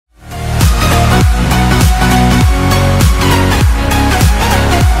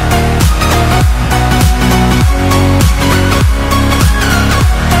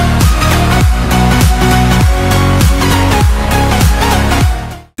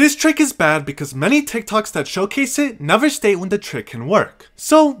trick is bad because many TikToks that showcase it never state when the trick can work,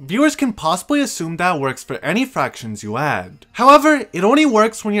 so viewers can possibly assume that works for any fractions you add. However, it only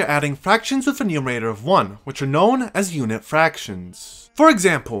works when you're adding fractions with a numerator of 1, which are known as unit fractions. For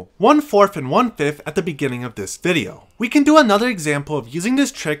example, 1/4 and 1/5 at the beginning of this video. We can do another example of using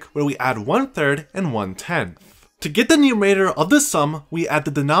this trick where we add 1/3 and 1/10. To get the numerator of the sum, we add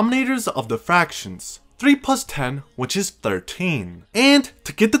the denominators of the fractions. 3 plus 10, which is 13. And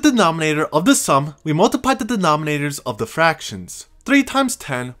to get the denominator of the sum, we multiply the denominators of the fractions. 3 times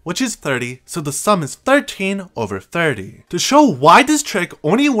 10, which is 30, so the sum is 13 over 30. To show why this trick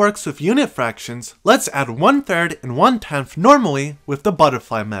only works with unit fractions, let's add 1/3 and 1/10 normally with the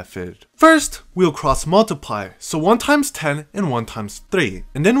butterfly method. First, we'll cross multiply, so 1 times 10 and 1 times 3,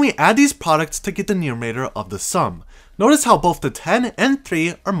 and then we add these products to get the numerator of the sum. Notice how both the 10 and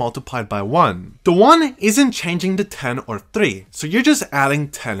 3 are multiplied by 1. The 1 isn't changing the 10 or 3, so you're just adding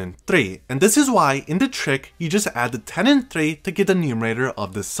 10 and 3, and this is why in the trick you just add the 10 and 3 to get the numerator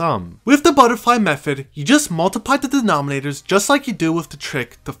of the sum. With the butterfly method, you just multiply the denominators just like you do with the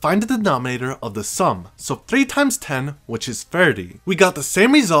trick to find the denominator of the sum, so 3 times 10, which is 30. We got the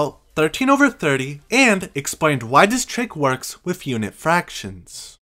same result, 13 over 30, and explained why this trick works with unit fractions.